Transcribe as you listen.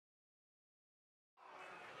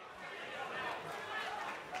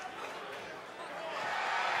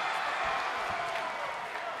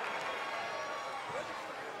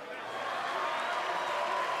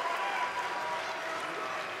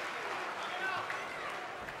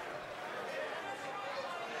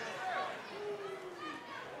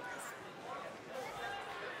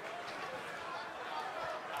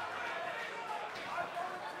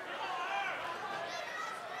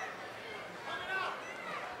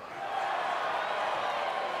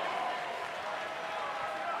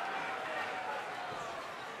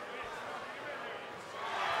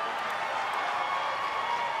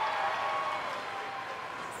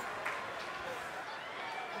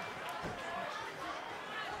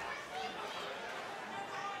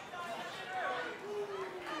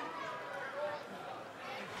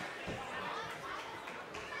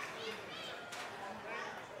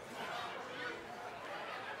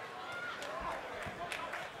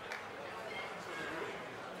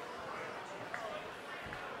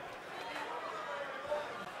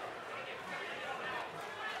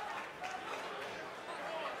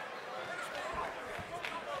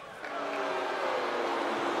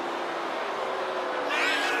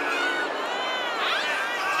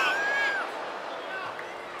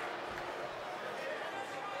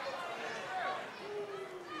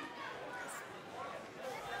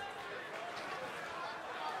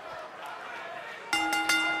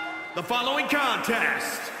The following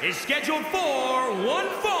contest is scheduled for one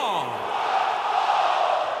fall.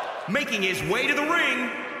 Making his way to the ring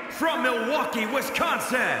from Milwaukee,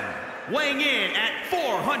 Wisconsin, weighing in at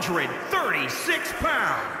 436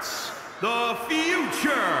 pounds, the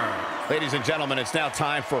Future. Ladies and gentlemen, it's now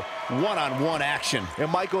time for one-on-one action. And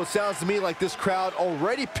Michael, it sounds to me like this crowd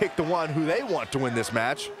already picked the one who they want to win this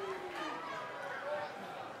match.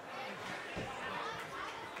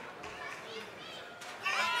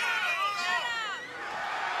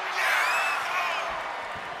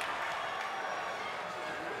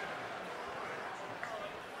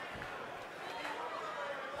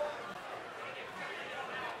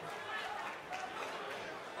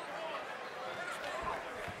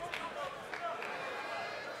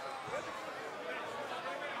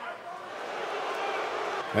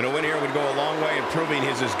 And a win here would go a long way in proving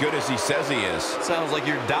he's as good as he says he is. Sounds like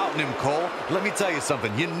you're doubting him, Cole. Let me tell you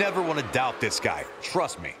something. You never want to doubt this guy.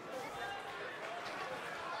 Trust me.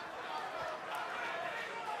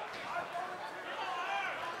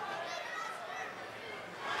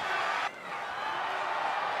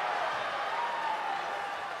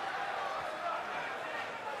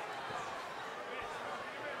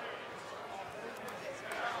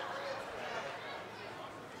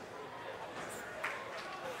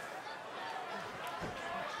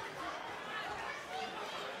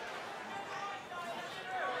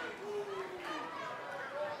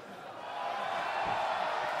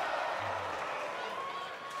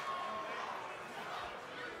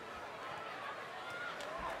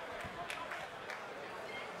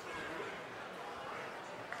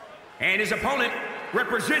 And his opponent,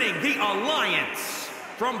 representing the Alliance,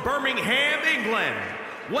 from Birmingham, England,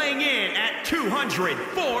 weighing in at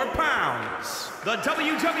 204 pounds, the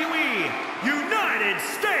WWE United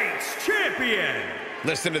States Champion.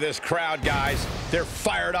 Listen to this crowd, guys. They're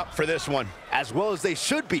fired up for this one. As well as they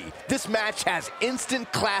should be. This match has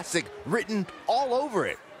instant classic written all over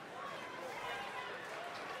it.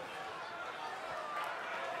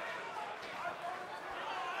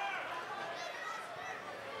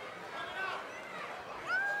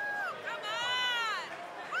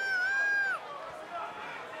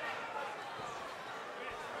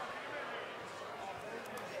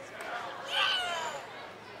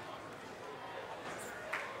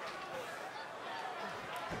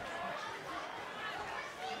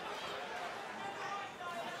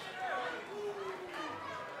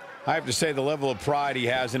 I have to say the level of pride he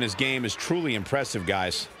has in his game is truly impressive,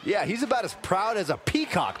 guys. Yeah, he's about as proud as a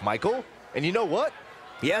peacock, Michael. And you know what?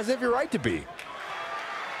 He has every right to be.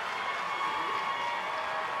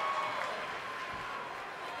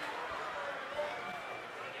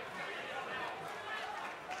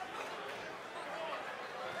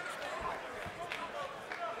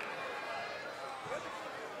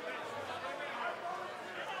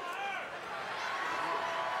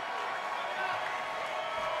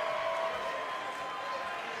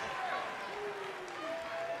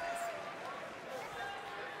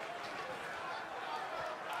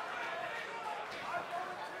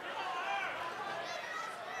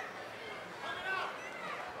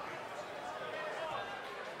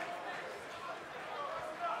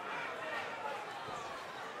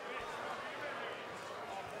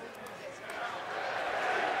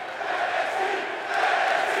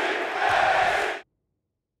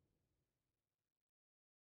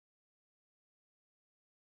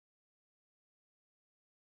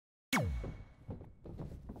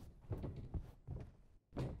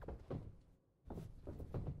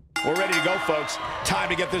 We're ready to go, folks. Time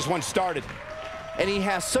to get this one started. And he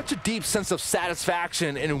has such a deep sense of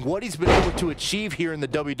satisfaction in what he's been able to achieve here in the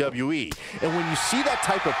WWE. And when you see that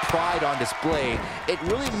type of pride on display, it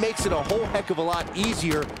really makes it a whole heck of a lot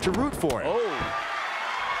easier to root for him. Oh.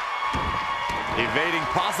 Evading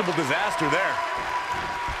possible disaster there.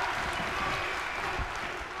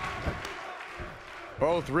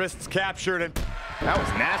 Both wrists captured, and that was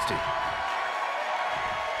nasty.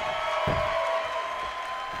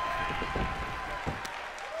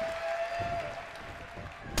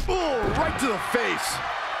 Oh, right to the face.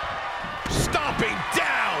 Stomping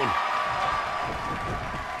down.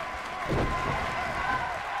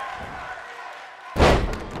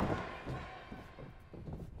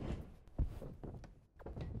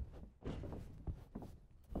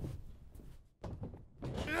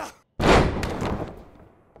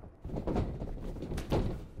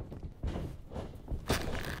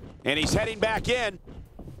 And he's heading back in.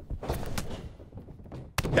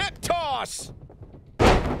 Hip toss.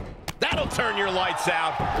 That'll turn your lights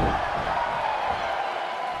out.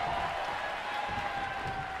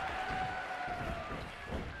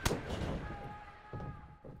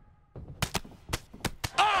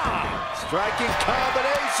 Ah! Striking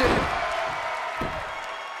combination.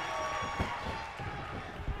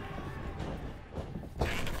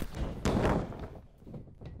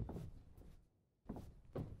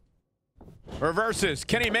 Reverses.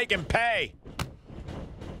 Can he make him pay?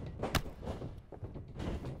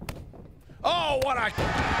 Oh, what a...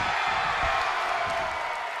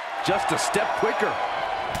 Just a step quicker.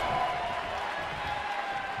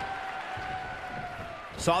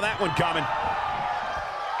 Saw that one coming.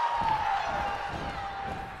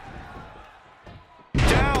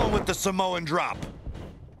 Down with the Samoan drop.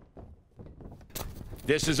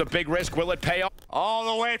 This is a big risk. Will it pay off?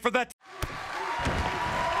 All the way for the...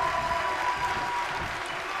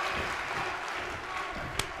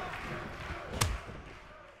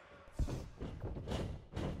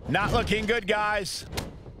 Not looking good, guys.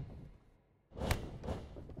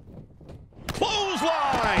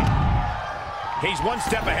 Clothesline! He's one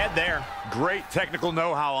step ahead there. Great technical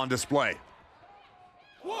know-how on display.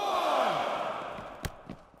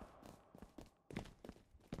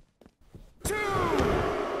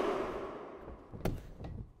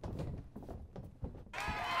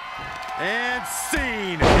 And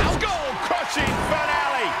scene. Skull-crushing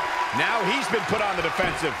finale. Now he's been put on the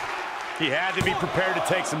defensive. He had to be prepared to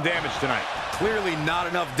take some damage tonight. Clearly not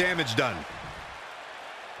enough damage done.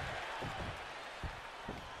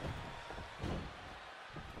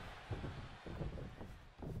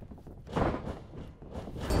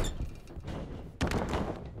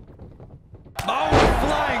 Oh,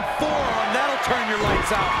 flying forearm. That'll turn your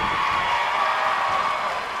lights out.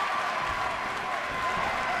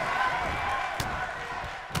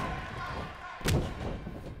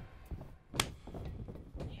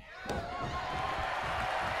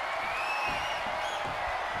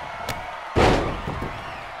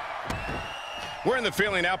 We're in the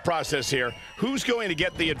feeling out process here. Who's going to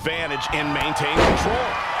get the advantage and maintain control?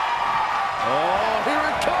 Oh, here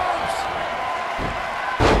it comes!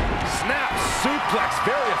 Snap suplex,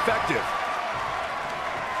 very effective.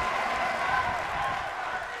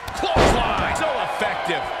 Clothesline, so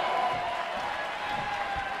effective.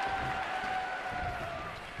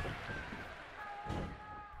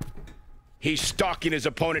 He's stalking his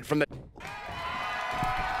opponent from the... Turn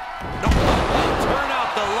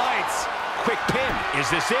out the lights. Quick pin. Is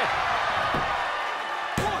this it?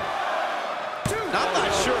 I'm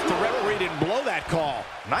not sure if the referee didn't blow that call.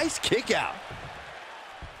 Nice kick out.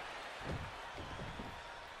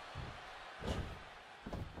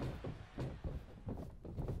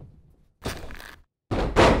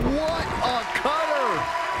 What a cutter!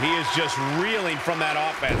 He is just reeling from that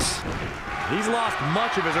offense. He's lost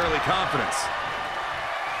much of his early confidence.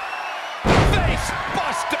 Face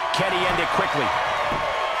buster. Can he end it quickly?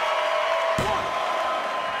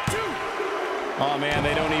 Oh, man,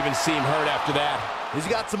 they don't even seem hurt after that. He's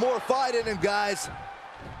got some more fight in him, guys.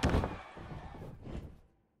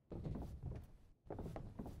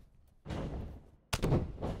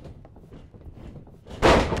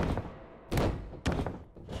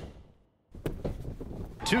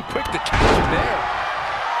 Too quick to catch him there.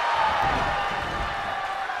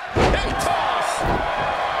 Hey, toss!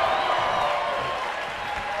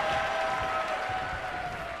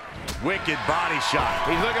 Wicked body shot.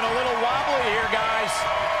 He's looking a little wobbly here, guys.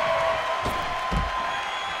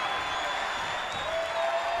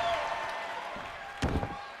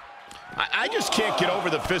 I just can't get over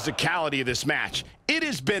the physicality of this match. It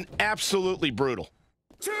has been absolutely brutal.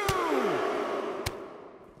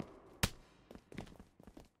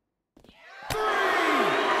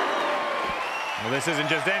 Well, this isn't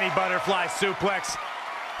just any butterfly suplex.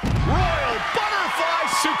 Royal butterfly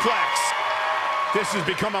suplex. This has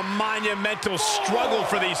become a monumental struggle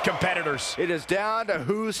for these competitors. It is down to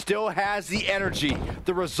who still has the energy,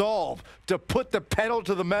 the resolve to put the pedal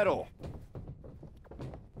to the metal.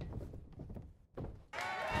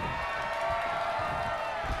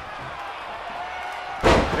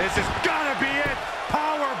 This is gotta be it.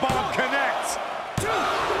 Powerbomb connects.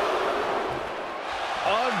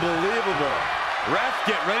 Unbelievable. Ref,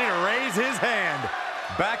 get ready to raise his hand.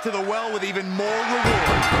 Back to the well with even more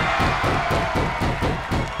reward.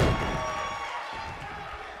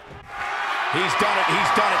 He's done it.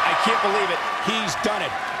 He's done it. I can't believe it. He's done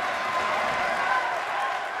it.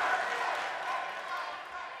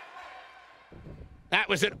 That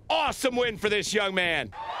was an awesome win for this young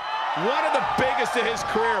man. One of the biggest of his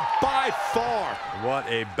career by far. What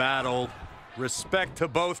a battle. Respect to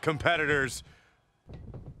both competitors.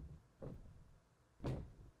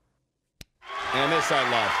 And this I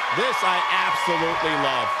love. This I absolutely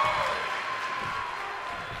love.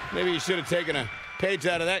 Maybe you should have taken a page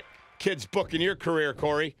out of that kid's book in your career,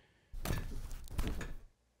 Corey.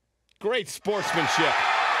 Great sportsmanship.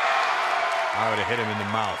 I would have hit him in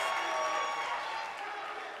the mouth.